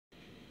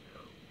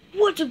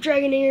What's up,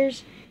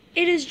 Dragoneers?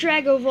 It is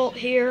Dragovolt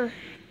here.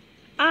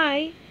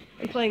 I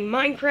am playing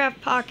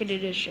Minecraft Pocket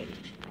Edition.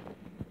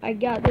 I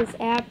got this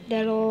app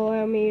that'll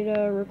allow me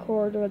to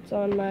record what's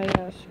on my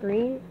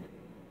screen.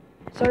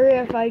 Sorry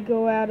if I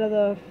go out of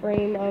the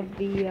frame of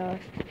the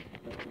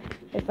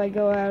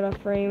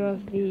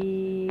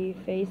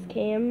face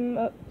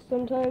cam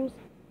sometimes.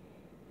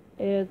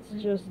 It's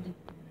just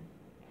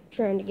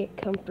trying to get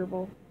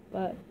comfortable,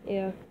 but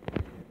yeah.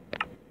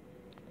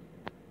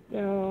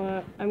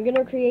 Now, I'm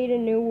gonna create a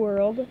new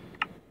world.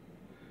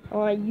 I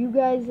want you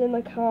guys in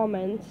the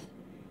comments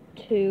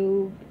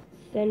to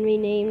send me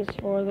names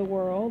for the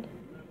world.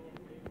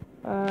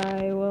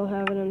 I will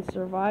have it in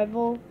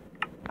survival.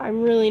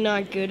 I'm really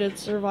not good at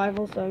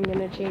survival, so I'm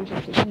gonna change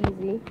it to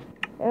easy.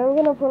 And I'm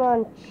gonna put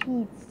on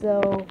cheats,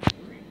 so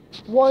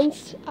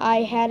once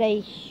I had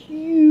a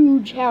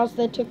huge house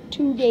that took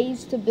 2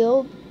 days to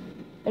build,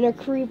 and a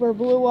creeper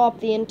blew up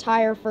the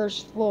entire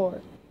first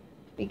floor.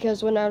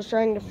 Because when I was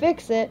trying to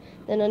fix it,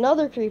 then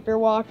another creeper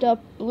walked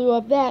up, blew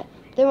up that.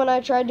 Then when I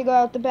tried to go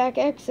out the back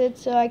exit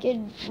so I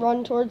could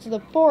run towards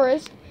the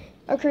forest,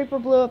 a creeper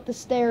blew up the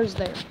stairs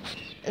there.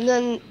 And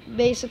then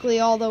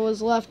basically all that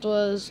was left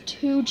was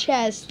 2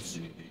 chests,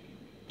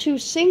 2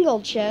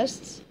 single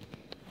chests,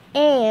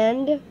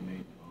 and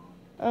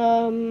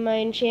my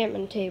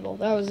enchantment table.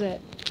 That was it.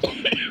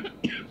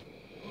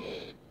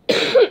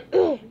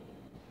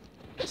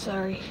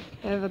 Sorry,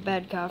 I have a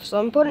bad cough. So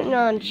I'm putting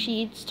on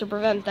cheats to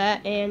prevent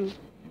that, and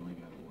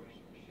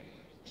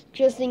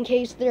just in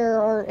case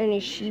there aren't any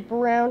sheep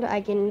around,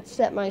 I can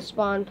set my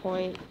spawn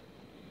point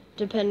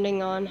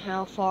depending on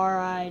how far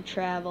I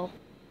travel.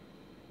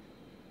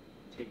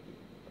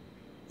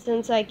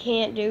 Since I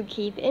can't do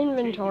keep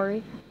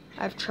inventory,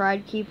 I've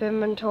tried keep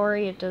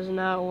inventory, it does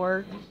not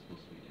work.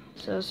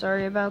 So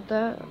sorry about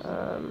that.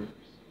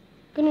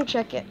 Gonna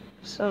check it.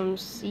 Some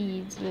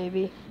seeds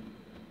maybe.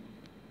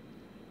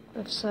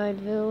 Left side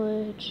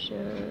village.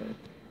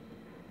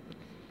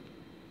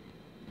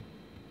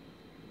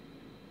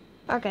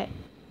 Okay.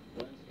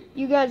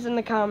 You guys in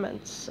the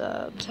comments,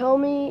 tell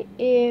me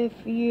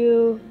if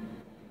you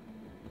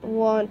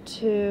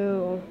want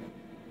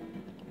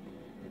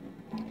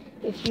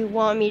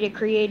me to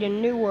create a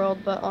new world,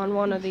 but on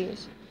one of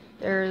these.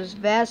 There's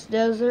Vast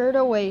Desert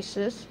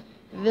Oasis,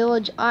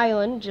 Village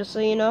Island, just so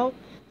you know.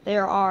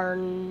 There are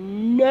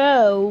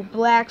no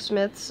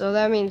blacksmiths, so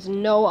that means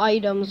no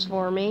items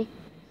for me.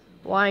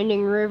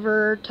 Winding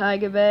River,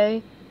 Taiga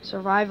Bay,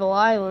 Survival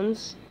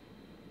Islands,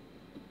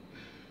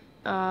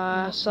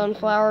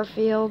 Sunflower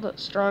Field,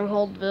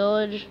 Stronghold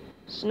Village,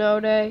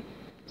 Snow Day,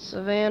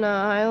 Savannah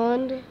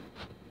Island,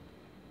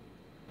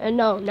 and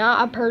no,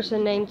 not a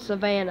person named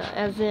Savannah,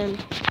 as in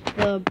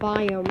the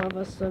biome of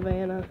a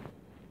savanna.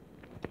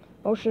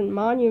 Ocean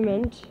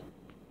Monument,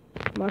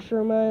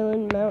 Mushroom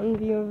Island, Mountain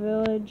View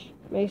Village,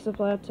 Mesa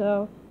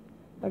Plateau.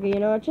 Okay, you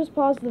know what, just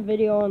pause the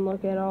video and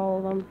look at all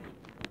of them.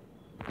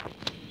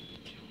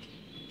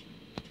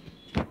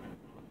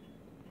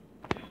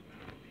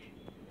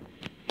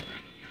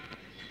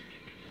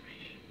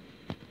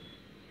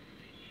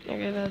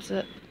 Okay, that's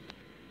it.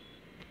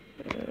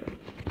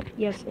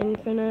 Yes,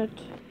 infinite.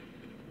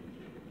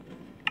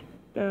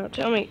 Now,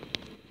 tell me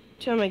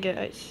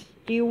guys,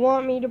 do you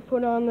want me to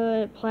put on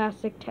the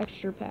plastic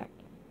texture pack?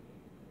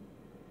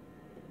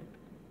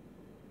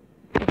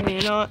 Okay,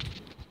 you know what?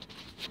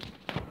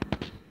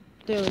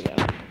 There we go.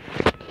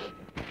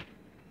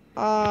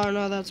 Oh,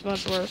 no, that's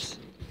much worse.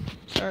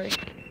 Sorry.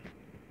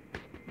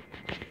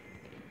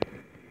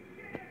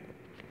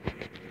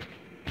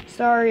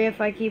 Sorry if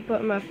I keep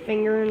putting my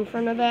finger in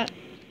front of that.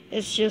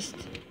 It's just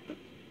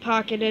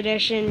Pocket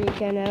Edition. You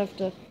kind of have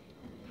to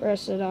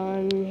press it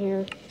on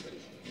here.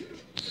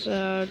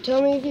 So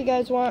tell me if you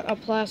guys want a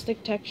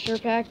plastic texture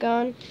pack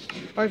on,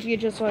 or if you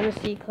just want to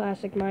see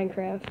classic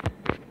Minecraft.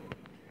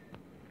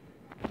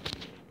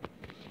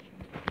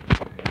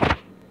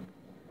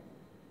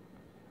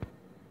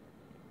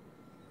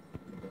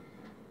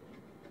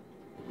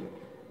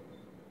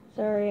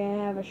 Sorry, I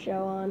have a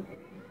show on.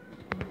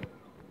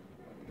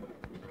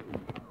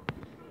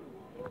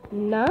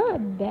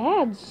 Not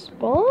bad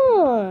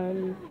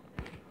spawn.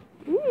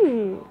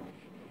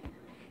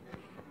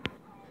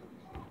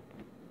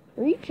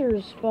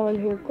 Creatures spawn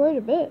here quite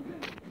a bit.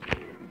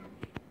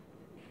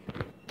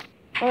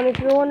 And if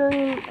you're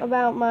wondering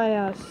about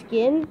my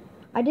skin,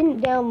 I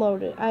didn't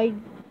download it. I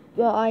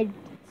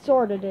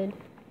sort of did.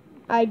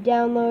 I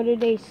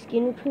downloaded a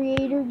skin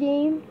creator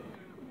game,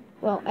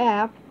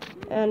 app,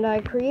 and I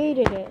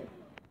created it.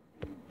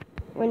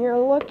 When you're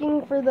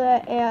looking for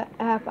the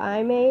app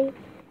I made,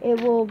 it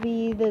will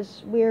be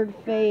this weird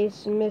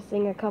face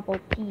missing a couple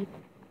teeth.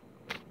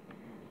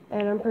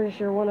 And I'm pretty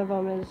sure one of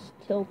them is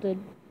tilted.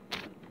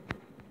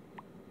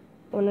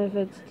 One of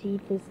its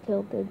teeth is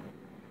tilted.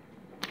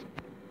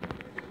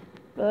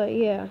 But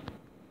yeah,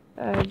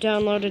 I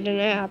downloaded an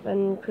app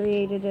and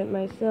created it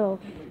myself.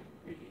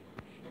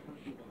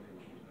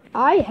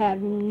 I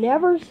have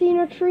never seen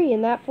a tree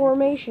in that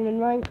formation in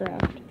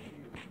Minecraft.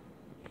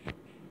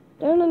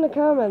 Down in the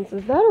comments,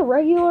 is that a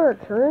regular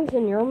occurrence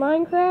in your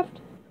Minecraft?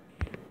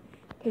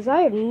 Because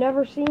I have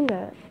never seen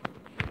that.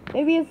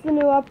 Maybe it's the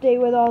new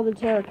update with all the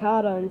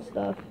terracotta and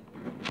stuff.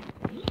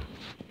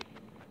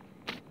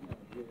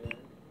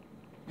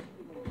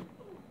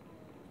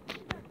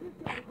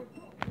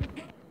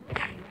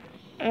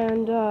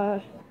 And,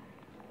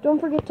 don't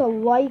forget to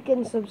like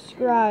and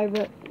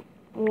subscribe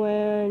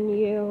when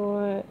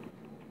you,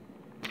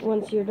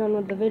 once you're done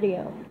with the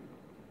video.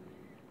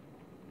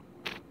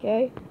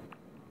 Okay?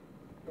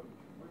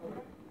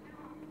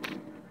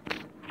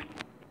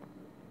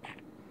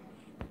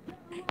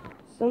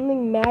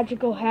 Something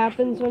magical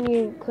happens when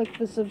you click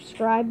the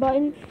subscribe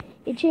button.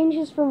 It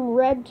changes from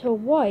red to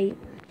white.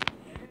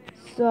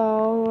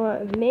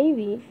 So,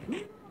 maybe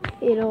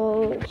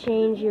it'll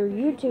change your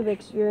YouTube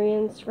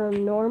experience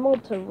from normal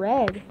to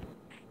red.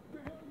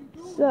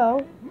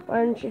 So,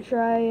 why don't you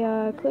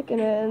try clicking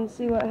it and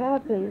see what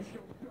happens.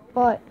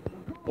 But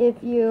if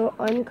you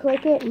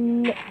unclick it,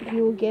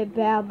 you'll get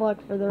bad luck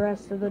for the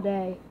rest of the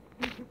day.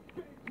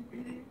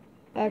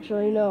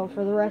 Actually, no,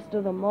 for the rest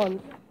of the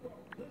month.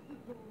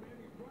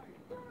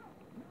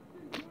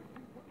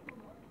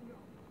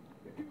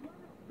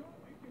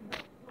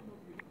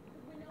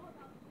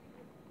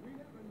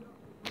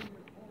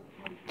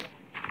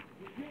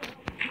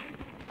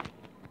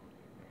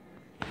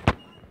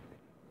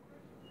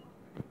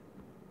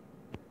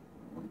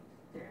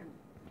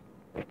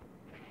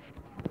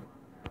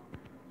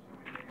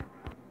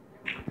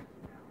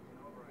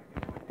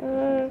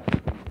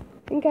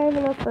 I think I have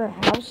enough for a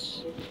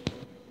house.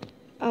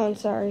 Oh, I'm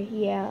sorry.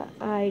 Yeah,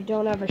 I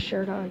don't have a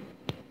shirt on.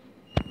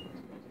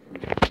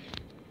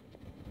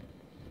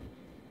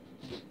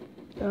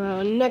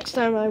 Next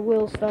time I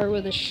will start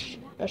with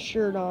a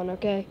shirt on,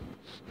 okay?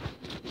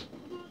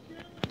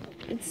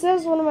 It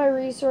says one of my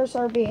resource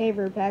or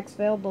behavior packs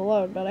failed to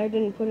load, but I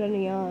didn't put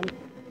any on.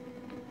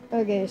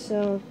 Okay,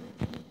 so,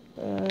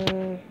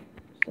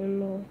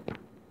 symbol,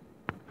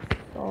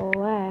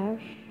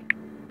 slash,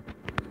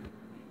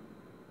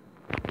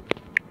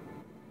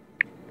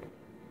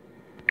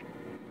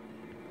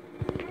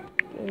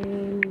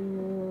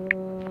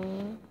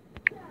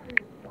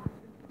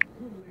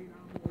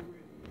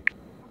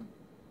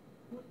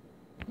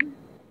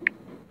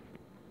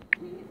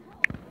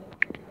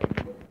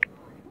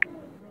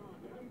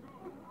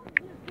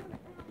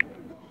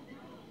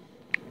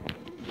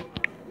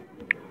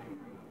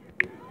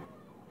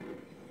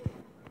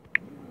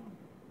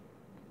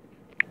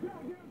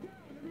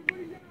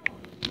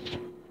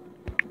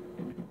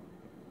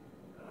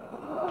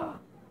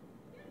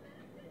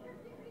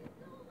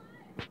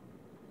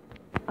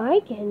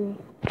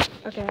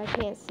 okay, I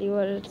can't see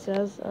what it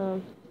says,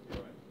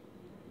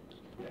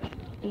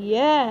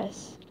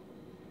 yes.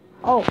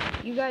 Oh,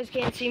 you guys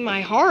can't see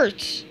my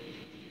hearts.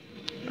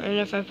 And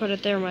if I put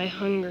it there, my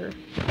hunger.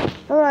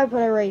 How about I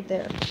put it right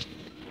there?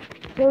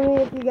 Tell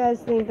me if you guys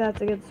think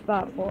that's a good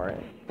spot for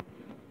it.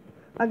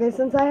 Okay,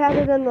 since I had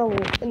it in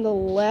the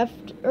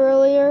left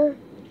earlier,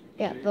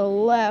 yeah, the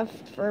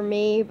left for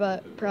me,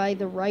 but probably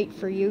the right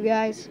for you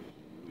guys.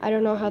 I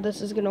don't know how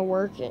this is gonna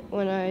work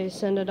when I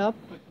send it up,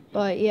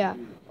 but yeah,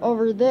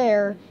 over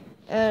there,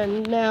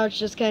 and now it's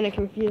just kind of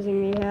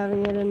confusing me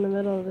having it in the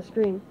middle of the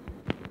screen.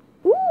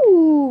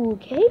 Ooh,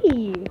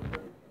 Katie.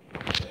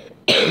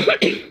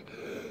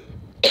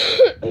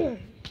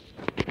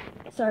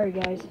 Sorry,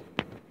 guys.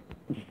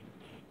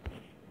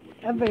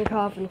 I've been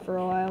coughing for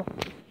a while.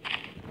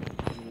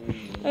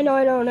 I know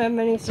I don't have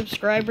many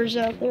subscribers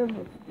out there,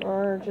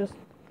 or just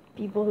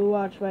people who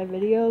watch my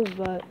videos,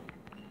 but...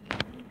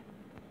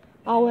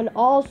 Oh, and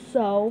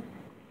also,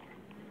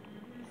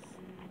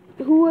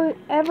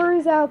 whoever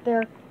is out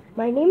there,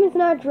 my name is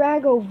not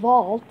Drago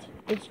Vault,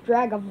 it's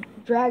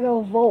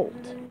Drago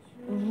Volt.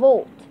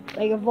 Volt,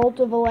 like a volt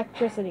of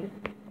electricity.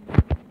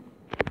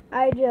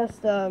 I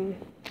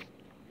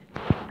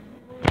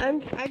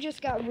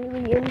just got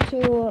really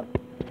into,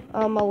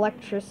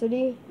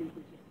 electricity.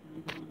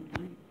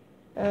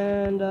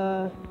 And,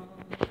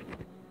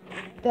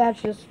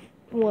 that's just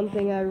one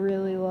thing I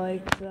really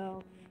like,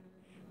 so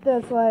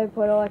that's why I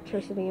put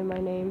electricity in my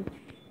name.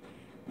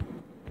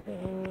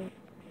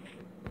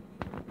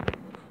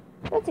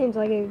 That seems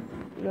like a...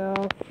 no.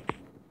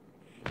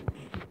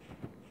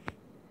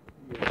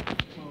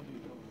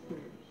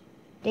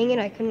 Dang it,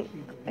 I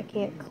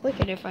can't click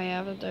it if I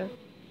have it there.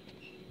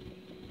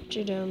 Put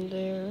you down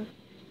there.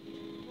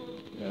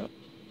 No.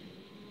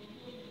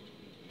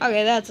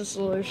 Okay, that's a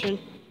solution.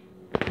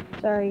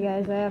 Sorry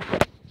guys, I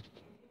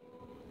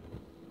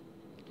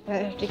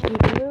have to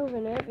keep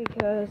moving it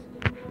because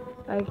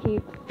I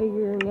keep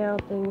figuring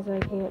out things I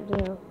can't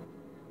do.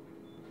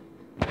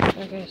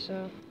 Okay,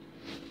 so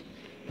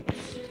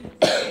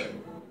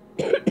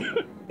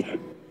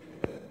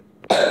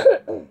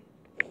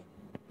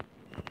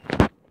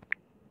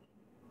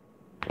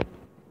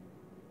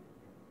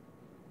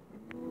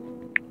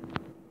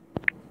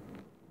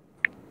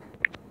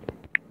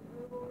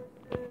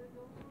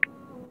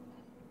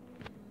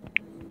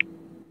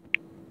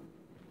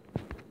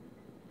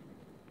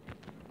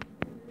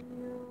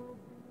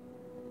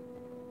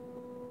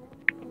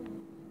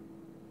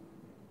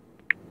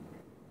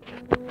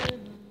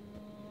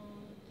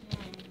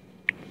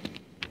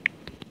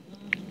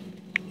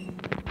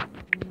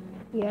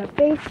Yeah,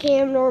 face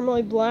cam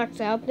normally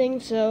blocks out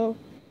things, so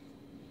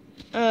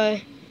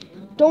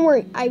don't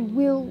worry, I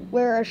will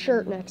wear a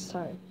shirt next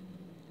time.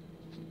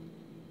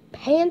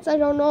 Pants I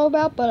don't know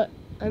about, but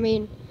I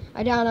mean,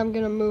 I doubt I'm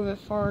gonna move it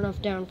far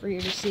enough down for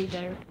you to see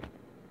there.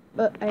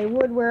 But I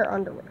would wear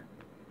underwear.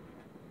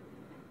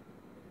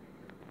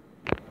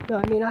 No,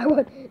 I mean I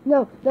would.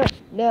 No,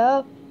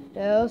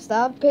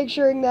 stop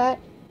picturing that.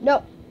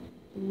 No.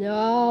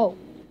 No,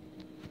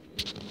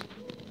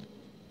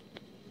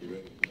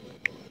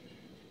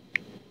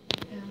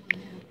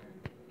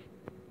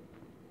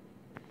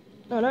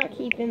 not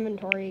keep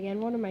inventory again.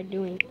 What am I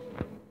doing?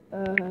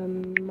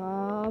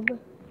 Mob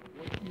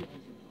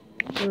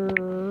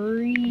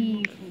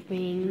briefing.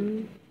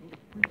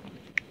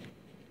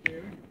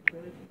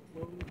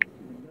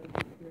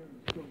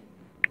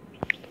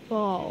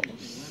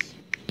 False.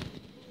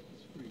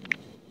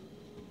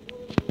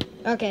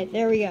 Okay,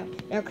 there we go.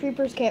 Now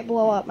creepers can't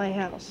blow up my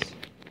house.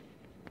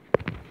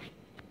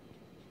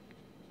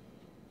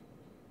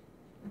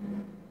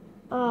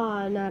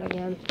 Ah, not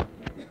again.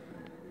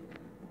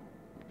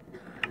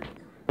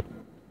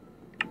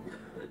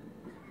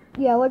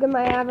 Yeah, look at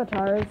my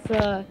avatar. It's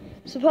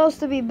supposed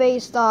to be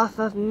based off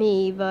of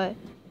me, but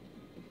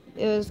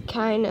it was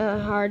kind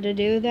of hard to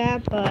do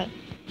that. But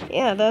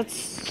yeah,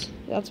 that's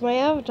my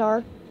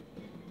avatar.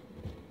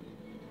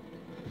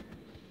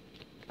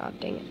 God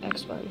dang it,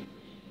 X button.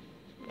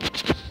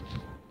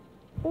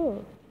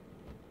 Oh.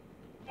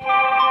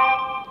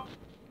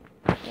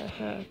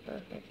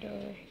 Perfect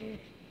over here.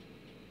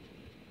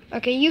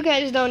 Okay, you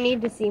guys don't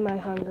need to see my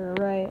hunger,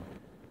 right?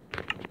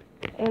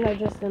 And I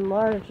just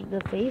enlarged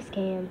the face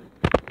cam.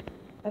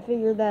 I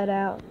figured that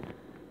out.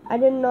 I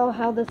didn't know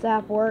how this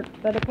app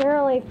worked, but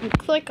apparently if you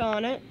click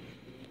on it,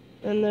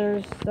 then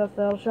there's stuff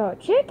that'll show it.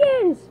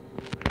 Chickens!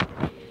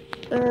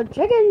 There are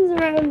chickens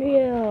around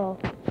here!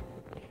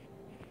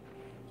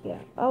 Yeah,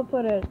 I'll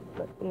put it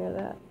near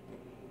that.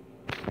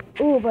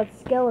 Ooh, but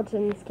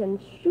skeletons can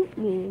shoot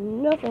me.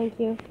 No, thank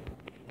you.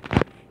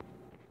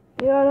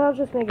 You know what, I'll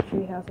just make a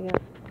treehouse again.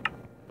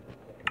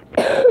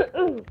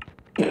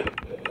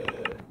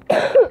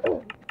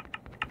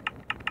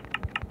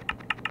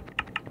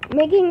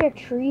 Making a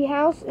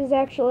treehouse is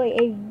actually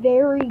a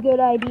very good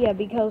idea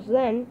because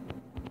then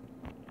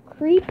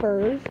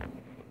creepers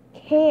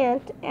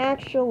can't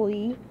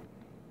actually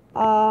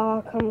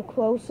come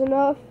close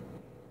enough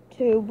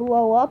to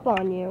blow up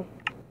on you.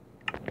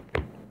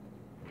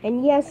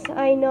 And yes,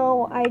 I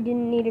know I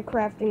didn't need a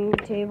crafting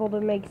table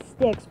to make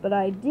sticks, but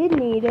I did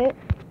need it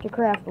to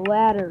craft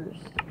ladders.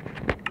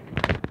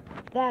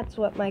 That's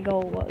what my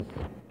goal was.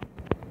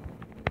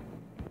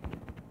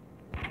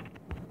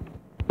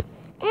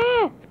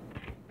 Ah!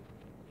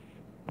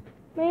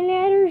 My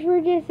ladders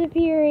were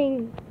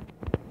disappearing.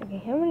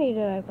 Okay, how many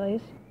did I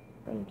place?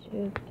 1,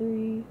 2,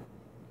 3,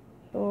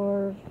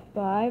 4,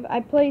 5. I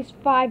placed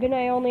 5 and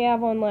I only have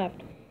 1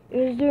 left. It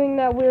was doing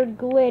that weird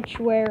glitch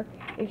where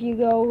if you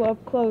go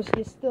up close,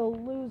 you still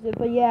lose it,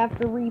 but you have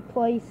to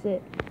replace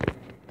it.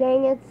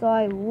 Dang it, so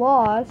I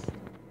lost,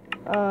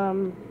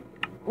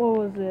 what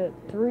was it,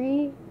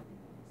 3?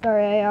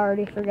 Sorry, I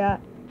already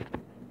forgot,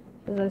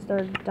 because I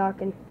started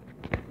talking.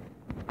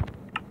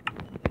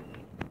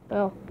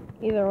 Well,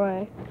 either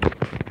way,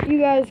 you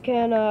guys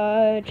can,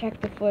 check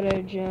the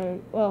footage,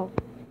 and, well,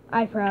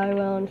 I probably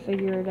will and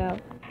figure it out.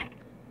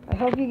 I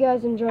hope you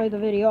guys enjoyed the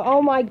video.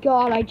 Oh my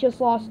god, I just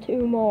lost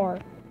 2 more.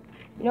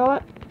 You know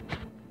what?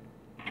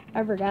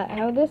 I forgot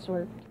how this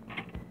worked.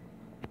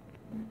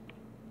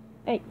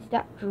 Hey,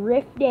 stop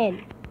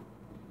drifting.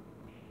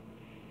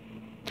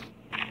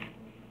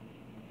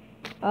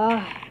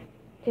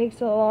 Takes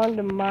so long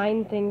to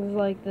mine things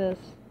like this.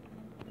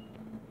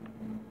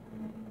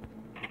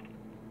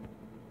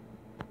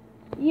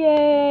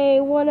 Yay,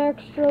 1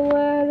 extra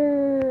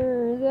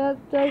ladder. That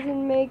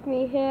doesn't make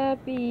me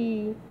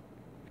happy.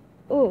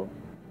 Ooh.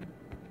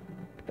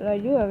 But I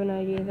do have an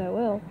idea that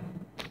will.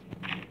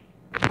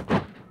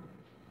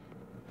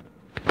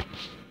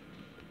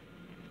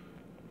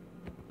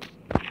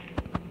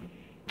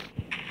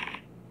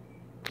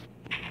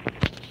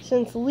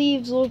 Since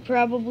leaves will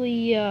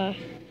probably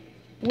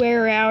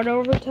wear out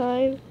over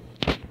time,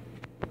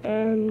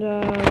 and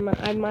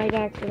I might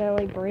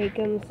accidentally break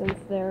them since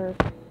they're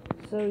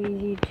so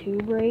easy to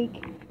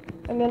break,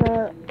 I'm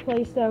gonna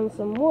place down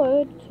some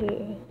wood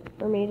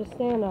for me to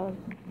stand on.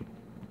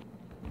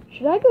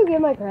 Should I go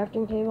get my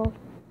crafting table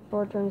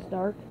before it turns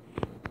dark?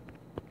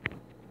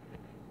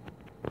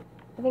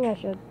 I think I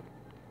should.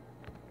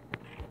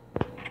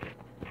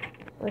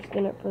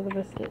 Risking it for the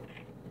biscuit.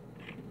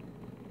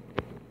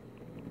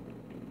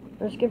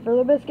 Risk it for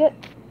the biscuit.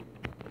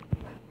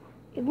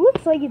 It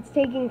looks like it's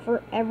taking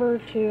forever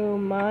to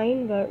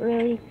mine, but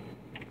really,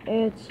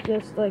 it's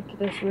just like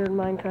this weird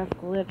Minecraft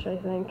glitch, I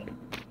think.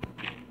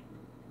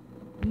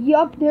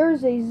 Yup,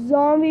 there's a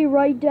zombie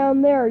right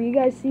down there. You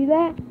guys see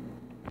that?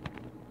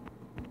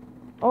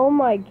 Oh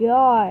my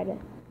god.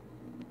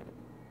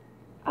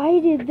 I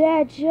did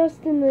that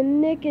just in the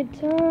nick of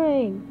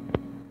time.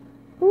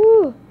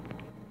 Ooh.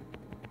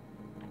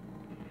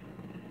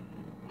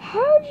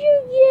 How'd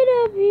you get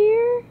up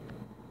here?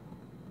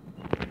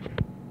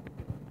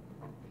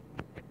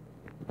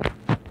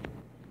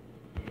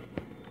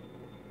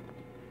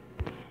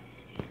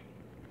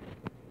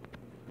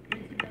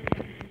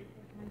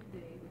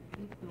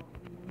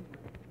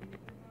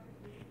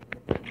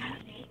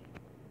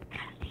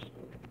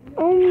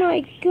 my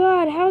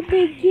god, how'd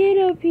they get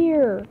up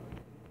here?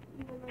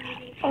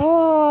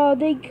 Oh,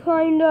 they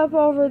climbed up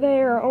over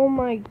there. Oh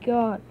my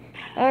god.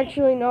 I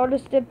actually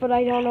noticed it, but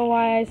I don't know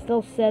why I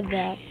still said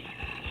that.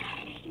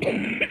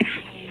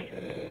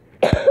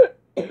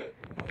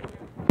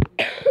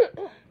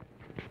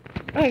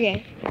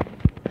 Okay.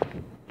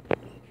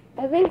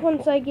 I think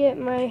once I get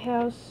my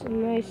house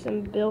nice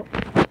and built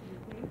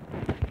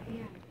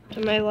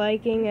to my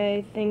liking,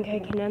 I think I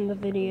can end the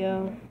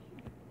video.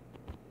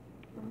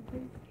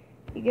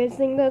 You guys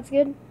think that's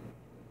good?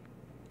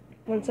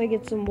 Once I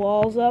get some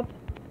walls up.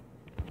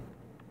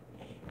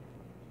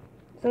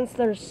 Since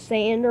there's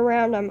sand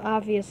around, I'm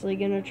obviously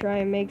gonna try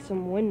and make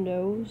some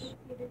windows.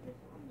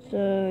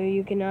 So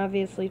you can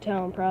obviously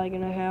tell I'm probably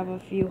gonna have a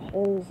few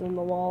holes in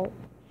the wall.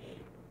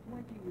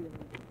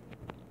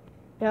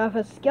 Now if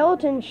a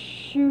skeleton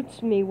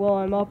shoots me while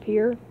I'm up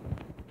here,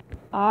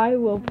 I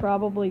will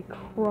probably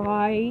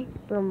cry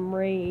from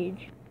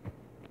rage.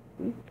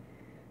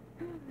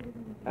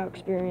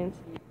 Experience.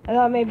 I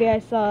thought maybe I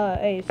saw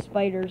a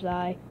spider's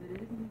eye.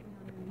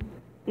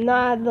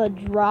 Not the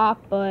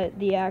drop, but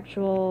the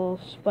actual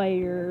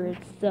spider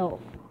itself.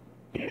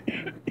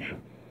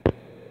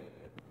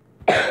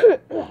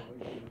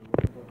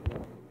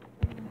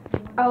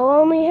 I'll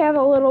only have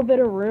a little bit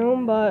of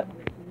room, but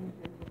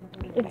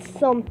it's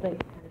something.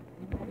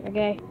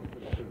 Okay?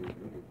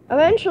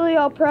 Eventually,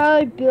 I'll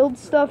probably build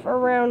stuff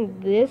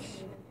around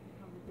this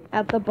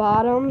at the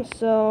bottom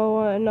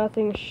so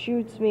nothing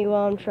shoots me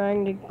while I'm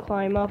trying to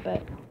climb up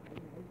it.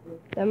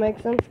 That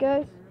makes sense,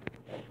 guys?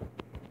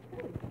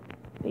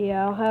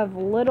 Yeah, I'll have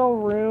little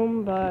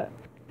room, but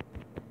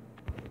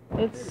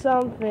it's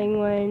something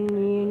when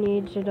you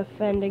need to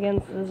defend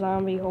against the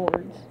zombie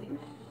hordes.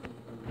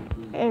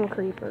 And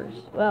creepers.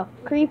 Well,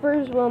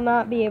 creepers will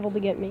not be able to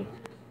get me.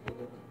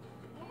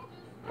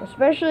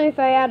 Especially if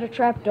I add a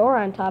trapdoor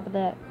on top of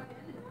that.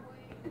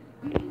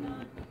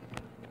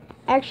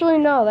 Actually,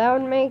 no, that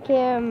would make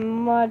him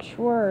much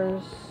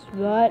worse.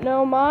 But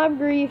no mob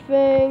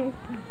griefing.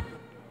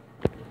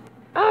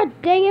 Ah,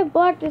 dang it,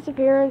 block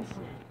disappearance.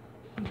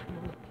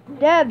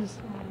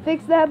 Devs,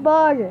 fix that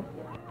bug.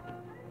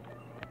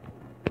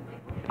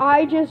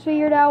 I just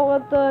figured out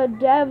what the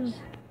devs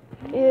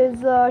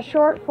is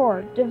short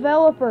for.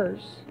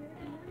 Developers.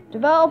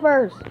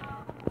 Developers,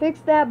 fix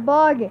that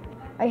bug.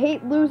 I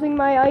hate losing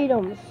my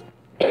items.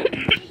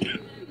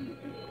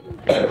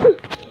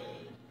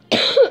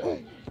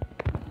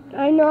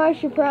 I know I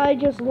should probably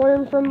just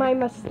learn from my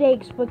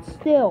mistakes, but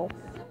still.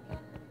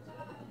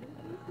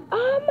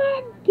 Oh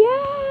my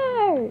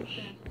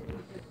gosh.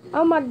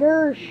 Oh my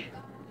gosh.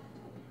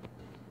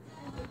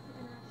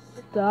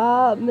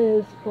 Stop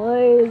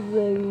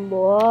misplacing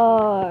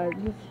blocks,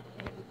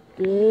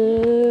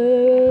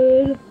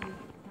 dude.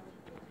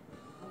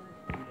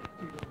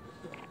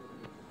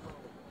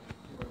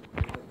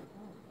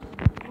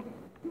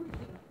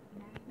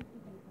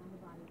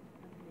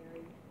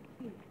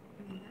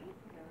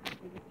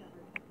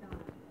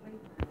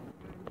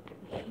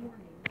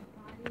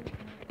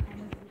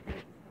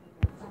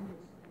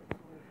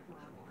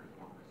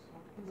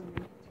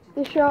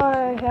 The show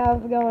I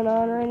have going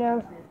on right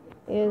now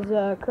is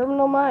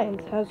Criminal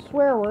Minds. Has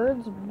swear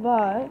words,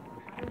 but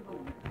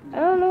I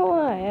don't know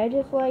why. I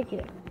just like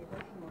it.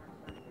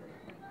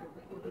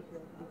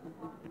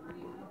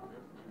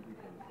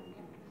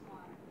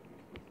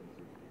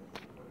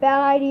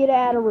 Bad idea to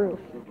add a roof.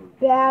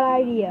 Bad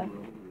idea.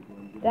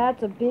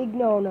 That's a big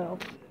no-no.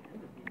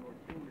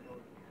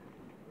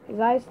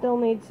 Because I still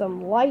need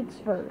some lights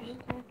first.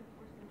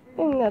 I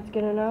think that's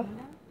good enough.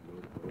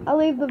 I'll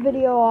leave the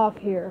video off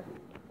here.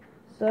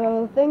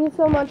 So, thank you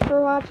so much for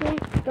watching.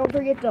 Don't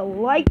forget to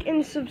like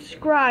and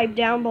subscribe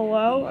down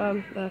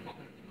below.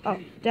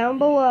 Down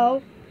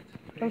below.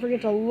 Don't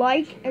forget to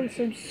like and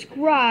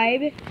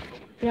subscribe.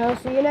 And I'll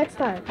see you next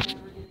time.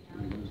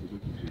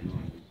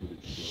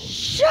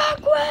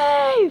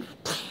 Shockwave!